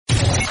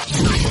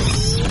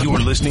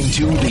listening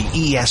to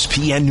the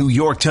ESPN New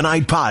York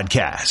Tonight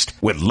podcast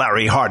with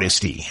Larry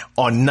Hardesty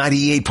on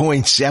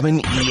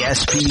 98.7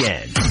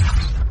 ESPN.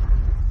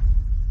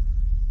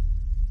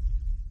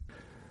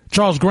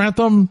 Charles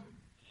Grantham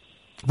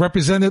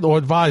represented or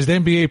advised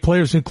NBA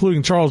players,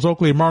 including Charles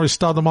Oakley, Amari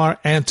Stoudemire,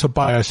 and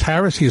Tobias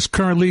Harris. He is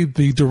currently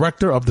the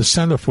director of the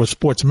Center for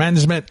Sports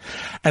Management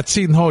at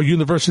Seton Hall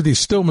University's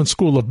Stillman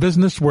School of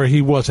Business, where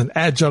he was an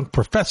adjunct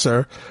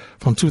professor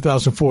from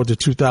 2004 to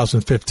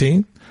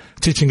 2015,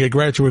 teaching a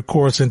graduate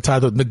course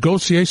entitled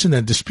Negotiation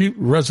and Dispute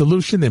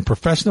Resolution in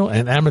Professional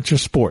and Amateur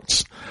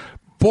Sports.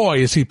 Boy,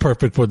 is he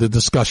perfect for the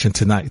discussion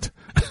tonight.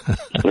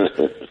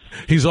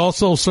 He's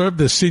also served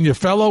as senior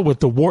fellow with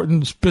the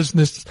Wharton's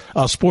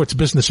Sports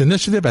Business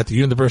Initiative at the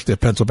University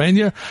of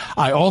Pennsylvania.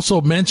 I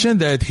also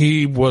mentioned that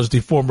he was the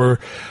former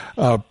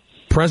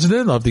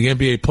president of the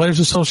NBA Players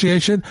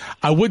Association.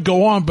 I would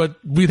go on, but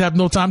we'd have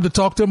no time to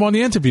talk to him on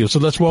the interview. So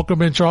let's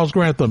welcome in Charles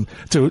Grantham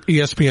to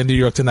ESPN New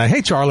York Tonight.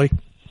 Hey, Charlie.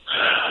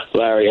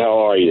 Larry,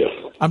 how are you?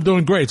 I'm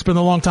doing great. It's been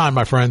a long time,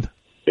 my friend.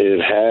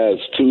 It has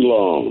too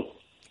long.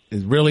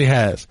 It really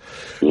has.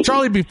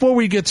 Charlie, before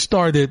we get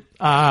started,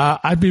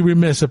 I'd be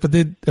remiss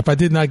if I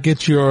did not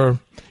get your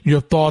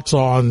thoughts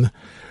on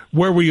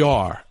where we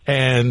are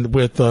and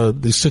with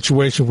the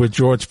situation with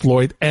George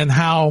Floyd and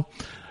how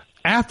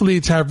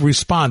athletes have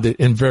responded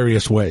in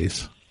various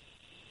ways.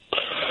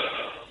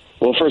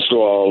 Well, first of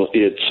all,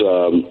 it's,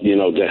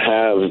 to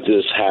have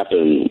this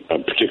happen,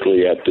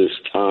 particularly at this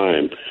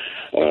time,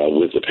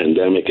 with the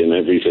pandemic and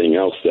everything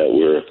else that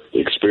we're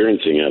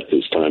experiencing at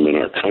this time in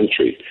our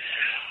country.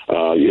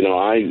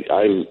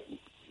 I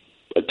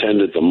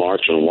attended the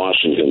March on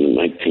Washington in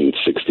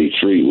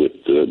 1963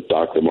 with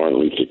Dr. Martin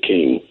Luther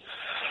King,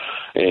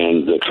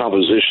 and the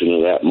composition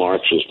of that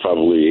march was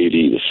probably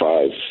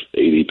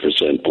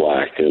 80%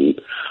 black. And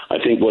I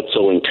think what's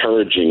so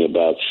encouraging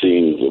about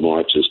seeing the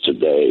marches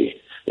today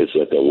is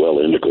that they're well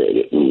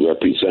integrated and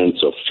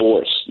represents a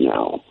force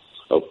now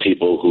of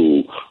people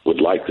who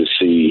would like to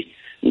see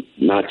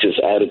not just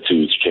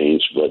attitudes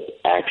change, but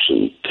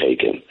action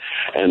taken.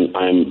 And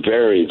I'm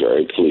very,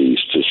 very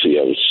pleased to see.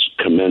 I was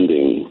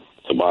commending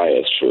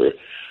Tobias for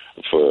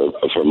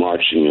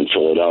marching in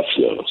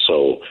Philadelphia.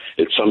 So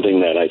it's something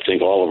that I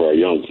think all of our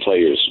young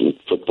players in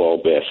football,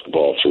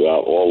 basketball,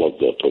 throughout all of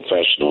the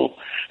professional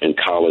and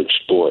college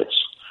sports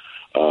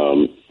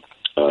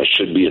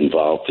should be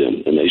involved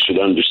in. And they should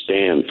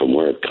understand from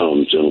where it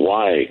comes and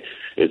why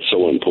it's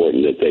so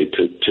important that they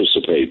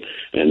participate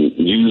and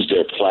use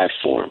their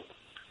platform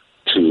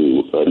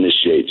to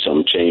initiate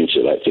some change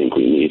that I think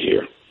we need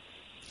here.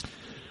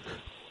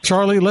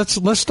 Charlie, let's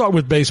start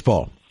with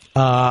baseball.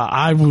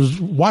 I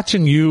was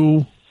watching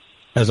you,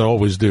 as I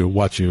always do,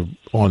 watch you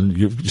on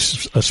you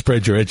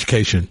spread your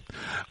education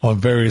on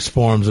various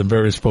forums and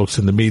various folks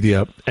in the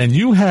media, and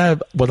you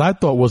have what I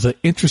thought was an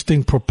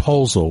interesting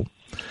proposal,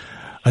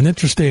 an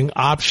interesting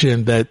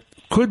option that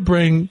could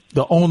bring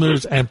the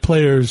owners and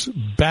players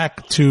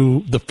back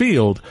to the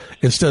field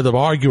instead of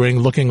arguing,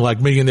 looking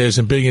like millionaires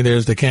and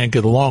billionaires that can't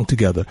get along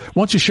together.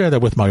 Why don't you share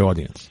that with my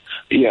audience?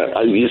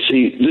 Yeah, you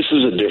see, this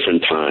is a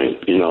different time,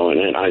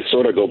 and I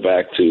sort of go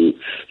back to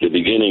the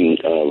beginning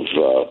of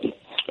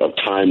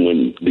time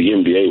when the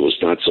NBA was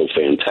not so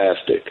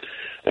fantastic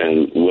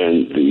and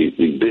when the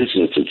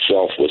business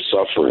itself was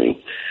suffering.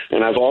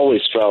 And I've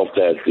always felt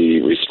that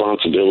the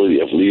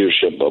responsibility of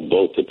leadership of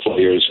both the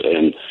players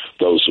and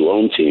those who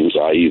own teams,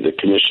 i.e. the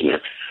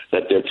commissioner,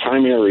 that their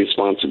primary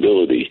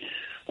responsibility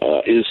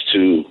is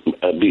to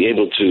be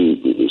able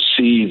to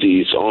see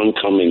these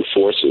oncoming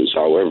forces,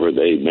 however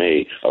they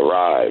may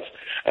arrive,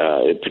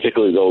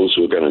 particularly those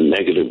who are going to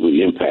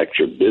negatively impact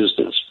your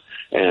business,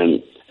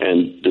 and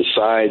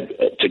decide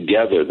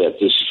together that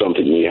this is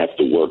something we have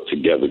to work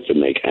together to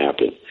make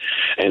happen.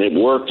 And it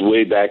worked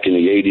way back in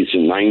the 80s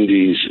and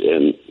 90s,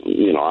 and,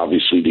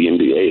 obviously the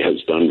NBA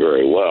has done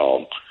very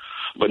well.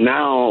 But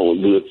now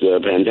with the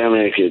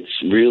pandemic, it's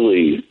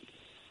really,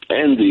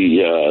 and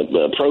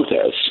the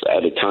protests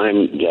at a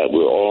time that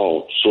we're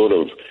all sort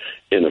of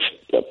in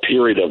a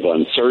period of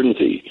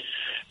uncertainty,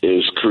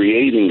 is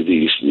creating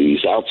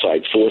these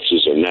outside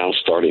forces are now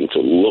starting to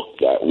look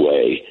that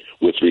way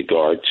with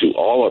regard to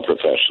all our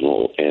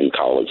professional and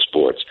college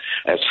sports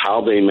as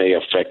how they may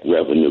affect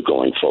revenue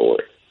going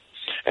forward.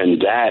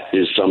 And that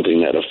is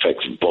something that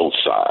affects both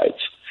sides.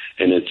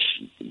 And it's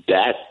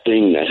that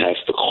thing that has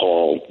to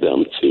call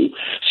them to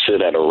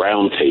sit at a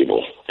round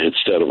table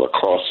instead of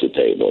across the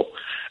table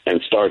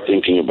and start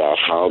thinking about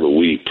how do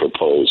we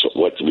propose,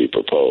 what do we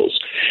propose.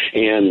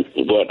 And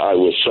what I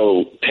was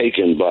so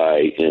taken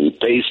by in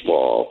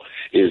baseball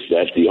is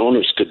that the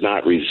owners could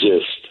not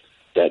resist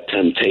that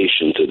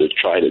temptation to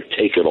try to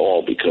take it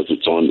all because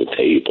it's on the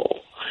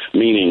table,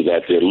 meaning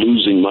that they're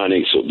losing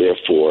money, so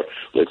therefore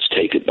let's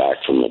take it back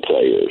from the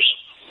players.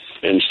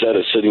 Instead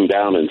of sitting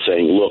down and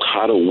saying, look,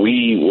 how do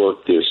we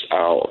work this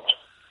out?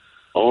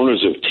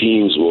 Owners of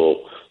teams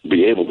will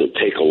be able to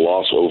take a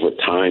loss over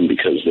time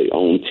because they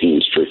own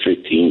teams for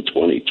 15,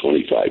 20,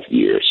 25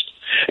 years.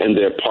 And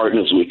their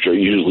partners, which are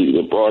usually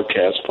the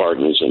broadcast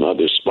partners and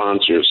other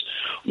sponsors,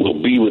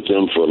 will be with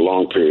them for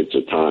long periods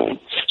of time.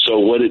 So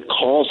what it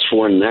calls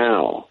for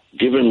now,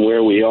 given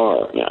where we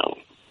are now,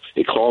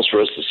 it calls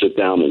for us to sit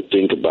down and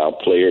think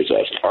about players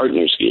as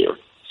partners here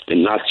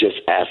and not just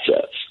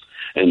assets.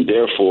 And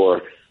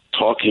therefore,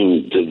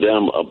 talking to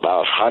them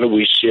about how do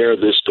we share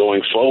this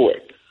going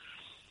forward?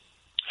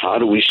 How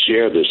do we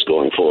share this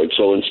going forward?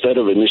 So instead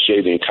of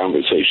initiating a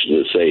conversation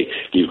to say,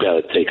 you've got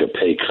to take a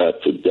pay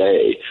cut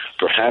today,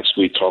 perhaps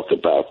we talk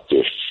about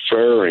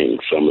deferring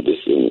some of this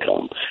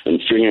income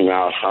and figuring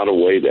out how the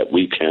way that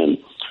we can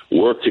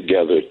work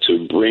together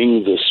to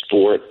bring the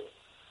sport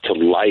to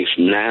life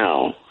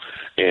now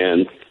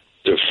and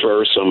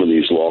defer some of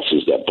these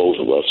losses that both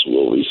of us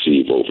will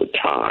receive over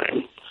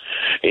time.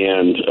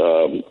 And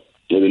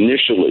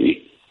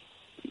initially,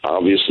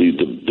 obviously,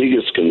 the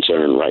biggest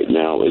concern right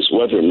now is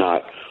whether or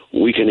not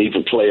we can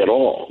even play at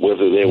all,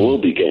 whether there will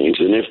be games.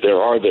 And if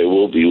there are, they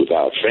will be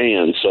without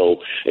fans.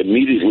 So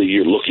immediately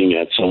you're looking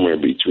at somewhere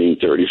between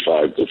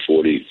 35 to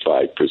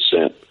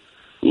 45%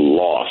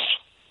 loss,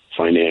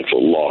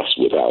 financial loss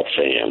without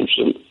fans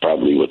and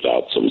probably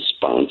without some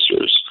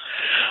sponsors.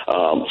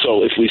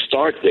 So if we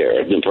start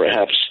there, then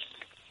perhaps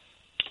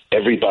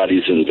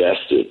everybody's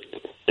invested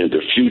in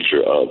the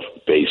future of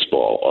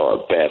baseball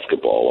or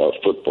basketball or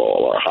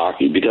football or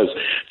hockey, because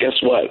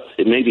guess what?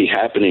 It may be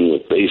happening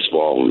with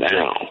baseball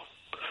now,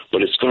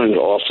 but it's going to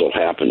also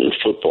happen in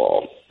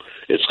football.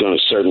 It's going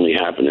to certainly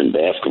happen in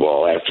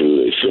basketball after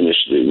they finish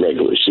the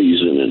regular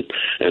season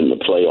and the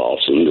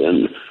playoffs. And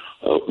then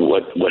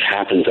what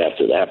happens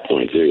after that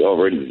point? They're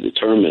already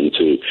determined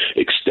to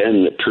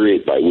extend the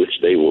period by which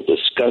they will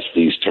discuss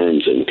these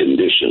terms and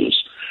conditions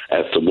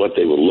as to what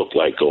they will look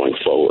like going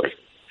forward.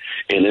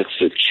 And it's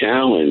the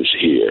challenge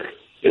here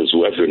is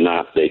whether or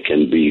not they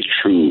can be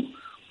true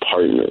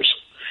partners.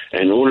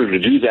 And in order to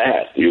do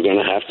that, you're going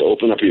to have to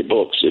open up your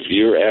books. If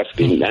you're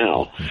asking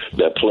now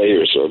that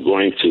players are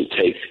going to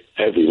take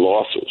heavy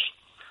losses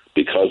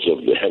because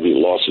of the heavy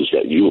losses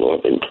that you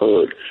have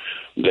incurred,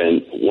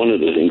 then one of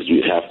the things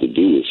we have to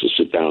do is to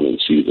sit down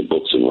and see the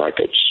books and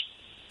records.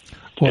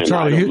 Well, and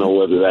Charlie, I don't know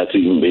whether that's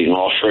even being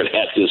offered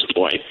at this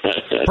point.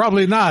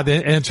 Probably not.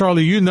 And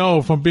Charlie, you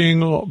know, from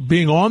being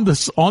on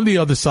the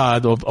other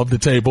side of the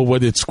table,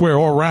 whether it's square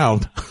or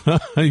round,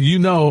 you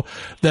know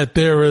that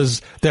there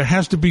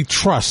has to be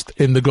trust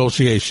in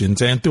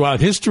negotiations. And throughout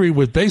history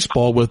with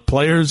baseball, with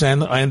players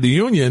and the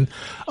union,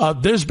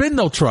 there's been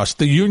no trust.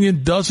 The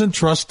union doesn't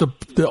trust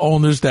the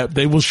owners that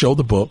they will show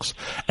the books.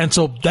 And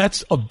so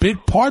that's a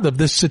big part of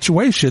this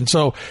situation.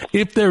 So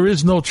if there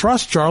is no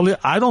trust, Charlie,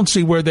 I don't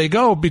see where they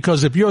go,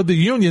 because if you're the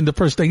union, the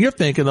first thing you're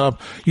thinking of,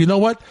 you know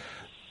what?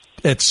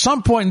 At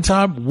some point in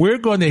time, we're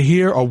going to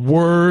hear a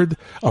word,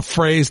 a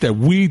phrase that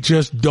we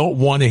just don't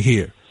want to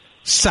hear.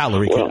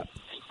 Salary cap.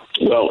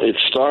 Well, it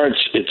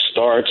starts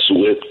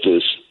with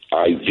this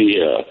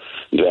idea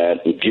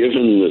that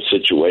given the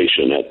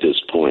situation at this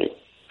point,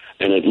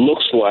 and it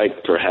looks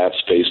like perhaps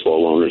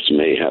baseball owners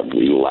may have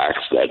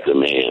relaxed that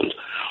demand,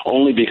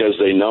 only because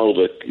they know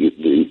that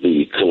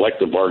the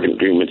collective bargaining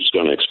agreement is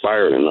going to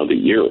expire in another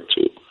year or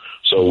two.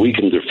 So we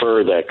can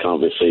defer that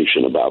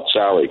conversation about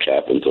salary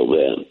cap until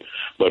then.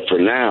 But for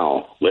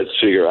now, let's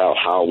figure out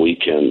how we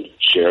can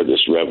share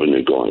this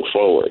revenue going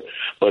forward.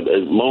 But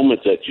the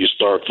moment that you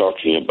start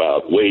talking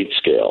about wage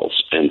scales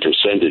and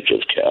percentage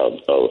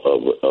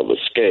of a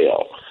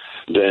scale,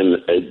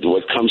 then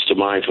what comes to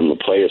mind from the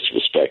player's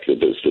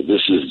perspective is that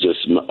this is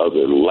just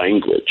other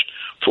language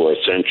for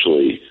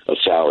essentially a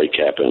salary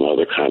cap and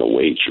other kind of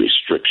wage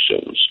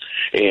restrictions.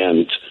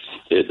 And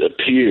it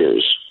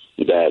appears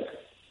that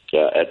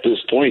at this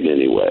point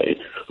anyway,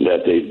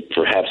 that they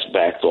perhaps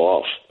backed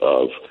off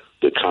of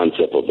the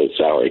concept of a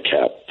salary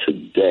cap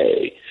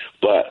today,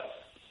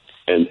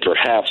 and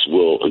perhaps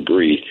will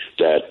agree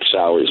that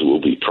salaries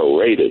will be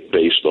prorated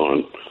based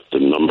on the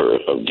number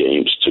of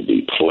games to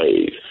be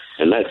played.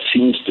 And that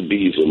seems to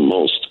be the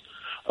most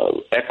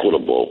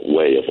equitable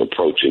way of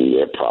approaching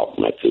their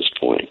problem at this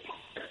point.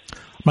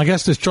 My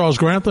guest is Charles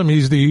Grantham.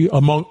 He's the,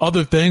 among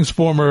other things,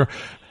 former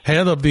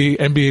head of the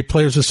NBA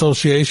Players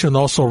Association.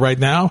 Also right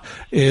now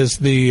is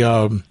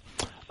the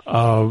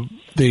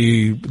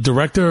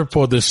director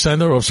for the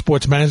Center of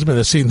Sports Management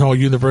at Seton Hall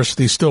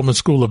University Stillman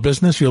School of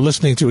Business. You're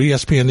listening to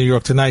ESPN New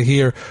York Tonight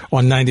here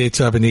on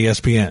 98.7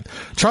 ESPN.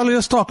 Charlie,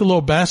 let's talk a little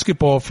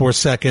basketball for a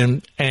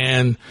second,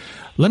 and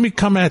let me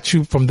come at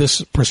you from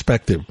this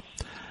perspective.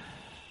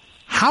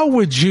 How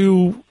would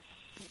you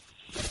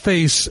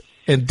face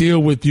and deal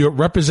with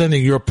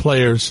representing your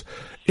players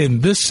in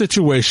this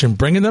situation,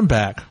 bringing them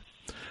back,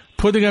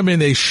 putting them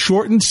in a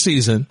shortened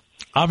season,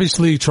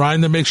 obviously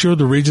trying to make sure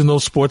the regional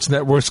sports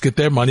networks get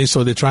their money,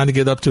 so they're trying to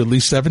get up to at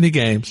least 70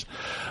 games,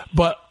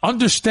 but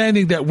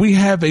understanding that we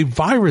have a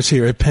virus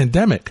here, a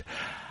pandemic?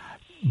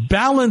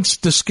 Balance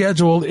the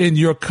schedule in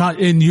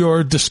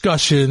your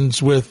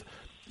discussions with,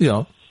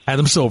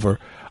 Adam Silver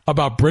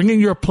about bringing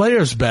your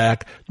players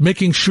back,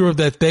 making sure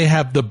that they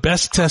have the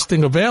best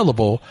testing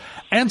available,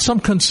 and some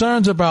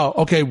concerns about,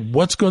 okay,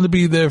 what's going to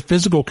be their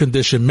physical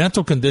condition,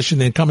 mental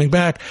condition, and coming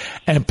back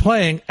and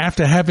playing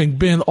after having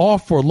been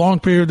off for a long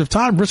period of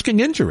time, risking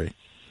injury?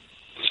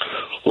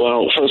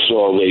 Well, first of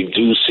all, they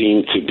do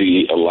seem to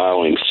be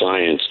allowing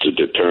science to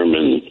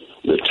determine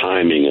the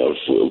timing of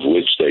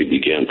which they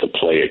began to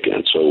play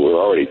again. So we're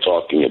already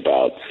talking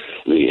about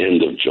the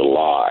end of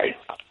July.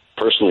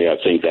 Personally, I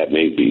think that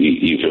may be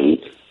even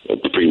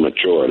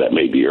premature. That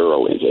may be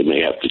early. They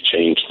may have to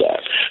change that.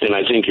 And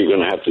I think you're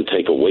going to have to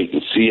take a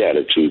wait-and-see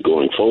attitude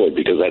going forward,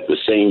 because at the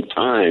same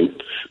time,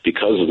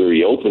 because of the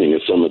reopening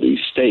of some of these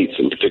states,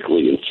 and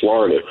particularly in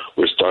Florida,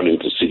 we're starting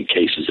to see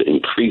cases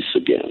increase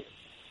again.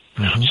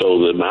 Mm-hmm. So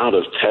the amount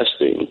of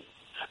testing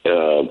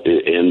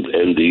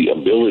and the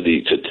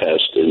ability to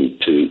test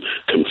and to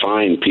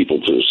confine people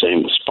to the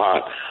same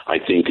spot, I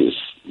think, is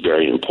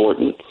very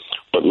important.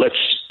 But let's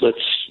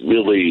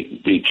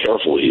really be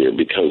careful here,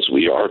 because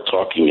we are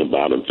talking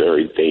about a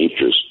very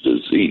dangerous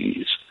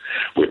disease.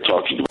 We're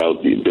talking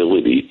about the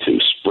ability to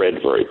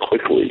spread very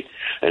quickly,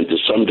 and to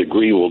some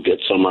degree we'll get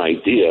some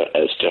idea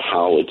as to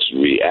how it's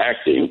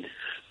reacting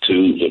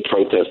to the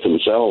protests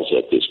themselves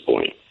at this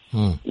point,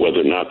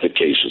 whether or not the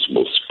cases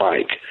will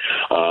spike.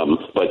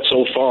 But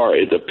so far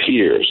it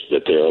appears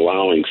that they're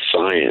allowing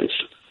science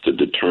to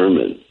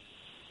determine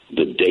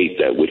the date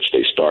at which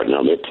they start.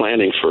 Now, they're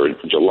planning for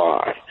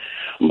July,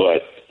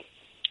 but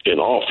in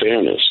all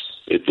fairness,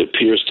 it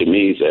appears to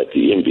me that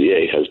the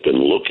NBA has been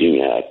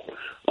looking at,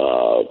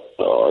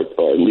 or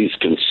at least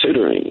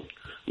considering,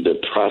 the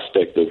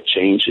prospect of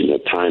changing the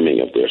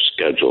timing of their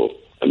schedule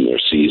and their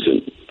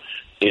season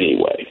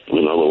anyway.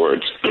 In other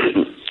words,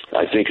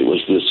 I think it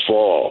was this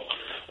fall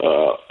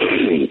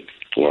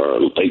or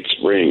late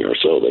spring or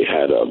so, they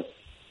had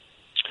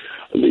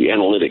the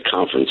analytic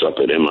conference up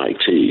at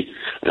MIT,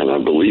 and I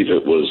believe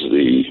it was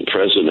the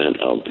president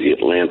of the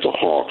Atlanta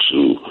Hawks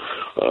who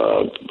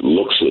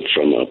looks at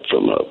it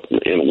from an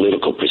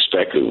analytical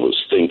perspective, was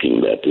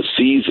thinking that the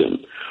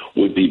season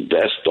would be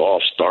best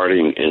off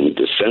starting in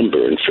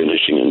December and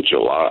finishing in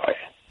July,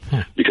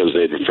 because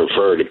they'd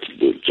prefer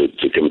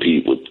to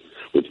compete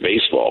with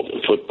baseball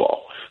than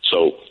football.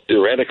 So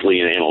theoretically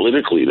and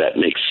analytically, that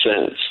makes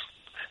sense.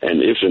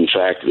 And if, in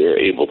fact, they're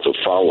able to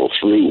follow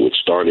through with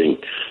starting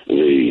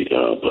the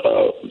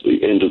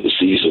end of the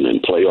season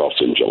and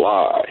playoffs in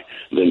July,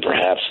 then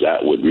perhaps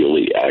that would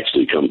really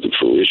actually come to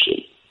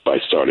fruition by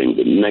starting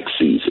the next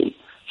season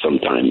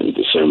sometime in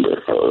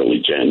December or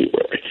early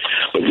January.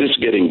 But just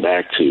getting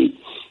back to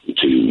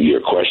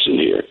your question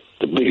here,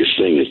 the biggest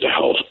thing is the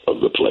health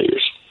of the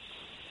players.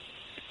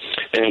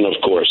 And,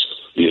 of course,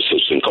 the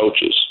assistant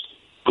coaches,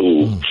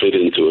 who fit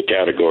into a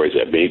category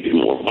that may be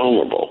more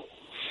vulnerable.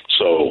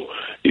 So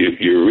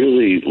you're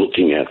really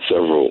looking at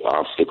several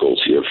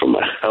obstacles here from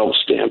a health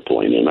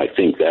standpoint, and I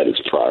think that is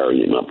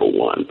priority number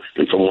one.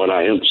 And from what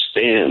I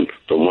understand,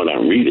 from what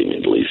I'm reading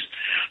at least,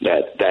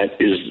 that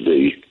is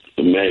the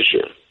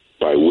measure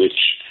by which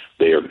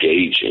they are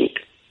gauging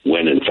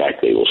when, in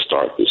fact, they will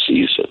start the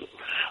season.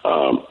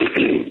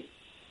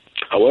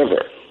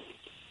 However,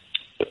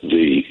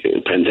 the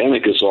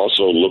pandemic is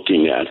also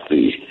looking at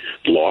the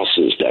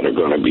losses that are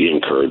going to be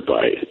incurred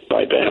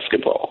by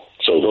basketball.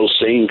 So those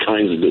same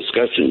kinds of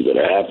discussions that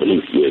are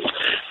happening with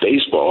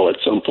baseball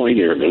at some point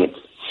here are going to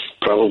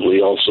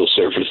probably also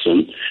surface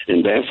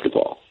in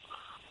basketball.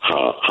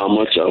 How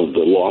much of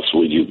the loss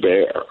will you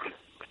bear?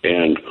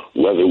 And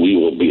whether we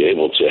will be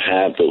able to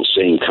have those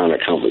same kind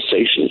of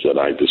conversations that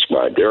I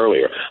described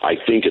earlier. I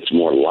think it's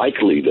more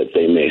likely that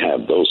they may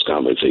have those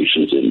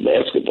conversations in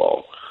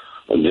basketball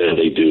than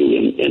they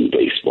do in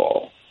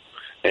baseball.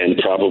 And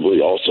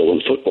probably also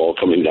in football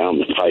coming down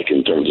the pike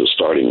in terms of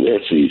starting their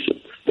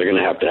season. They're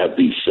going to have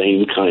these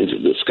same kinds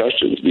of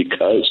discussions,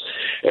 because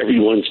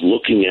everyone's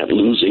looking at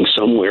losing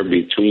somewhere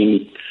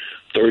between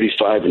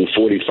 35 and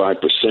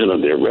 45%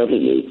 of their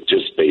revenue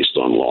just based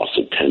on loss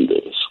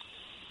attendance.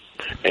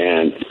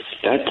 And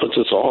that puts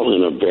us all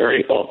in a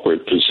very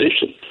awkward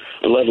position.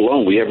 And let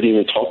alone, we haven't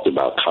even talked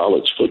about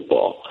college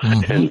football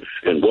and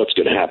what's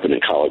going to happen in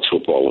college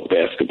football and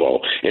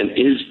basketball. And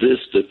is this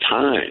the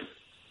time?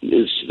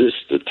 Is this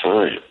the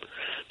time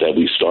that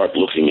we start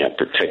looking at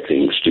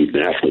protecting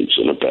student athletes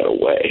in a better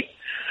way?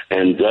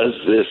 And does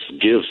this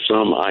give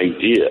some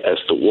idea as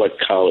to what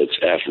college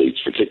athletes,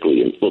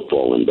 particularly in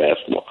football and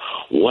basketball,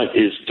 what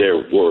is their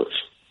worth?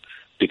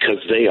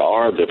 Because they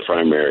are the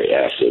primary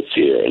assets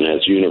here. And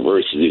as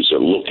universities are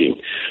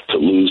looking to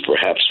lose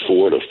perhaps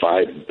 $4 to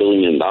 $5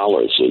 billion in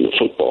the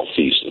football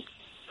season,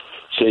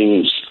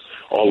 things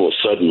all of a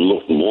sudden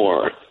look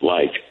more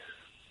like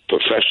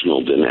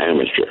professional than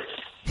amateur.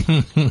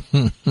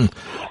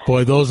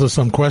 Boy, those are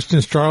some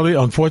questions, Charlie.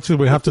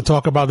 Unfortunately, we have to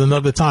talk about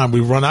another time.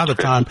 We've run out of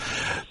time.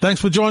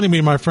 Thanks for joining me,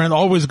 my friend.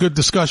 Always good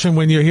discussion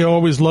when you're here.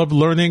 Always love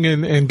learning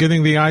and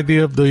getting the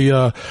idea of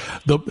the,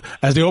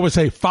 as they always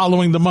say,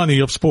 following the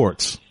money of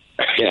sports.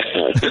 Yeah.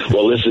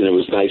 Well, listen, it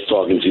was nice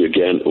talking to you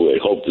again. We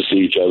hope to see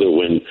each other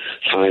when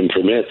time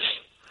permits.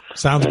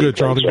 Sounds good,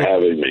 Charlie. Thanks for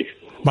having me.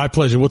 My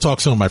pleasure. We'll talk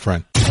soon, my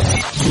friend.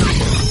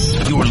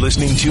 You're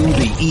listening to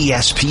the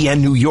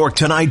ESPN New York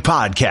Tonight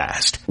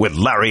podcast with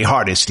Larry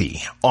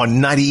Hardesty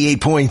on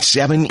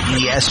 98.7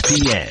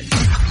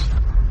 ESPN.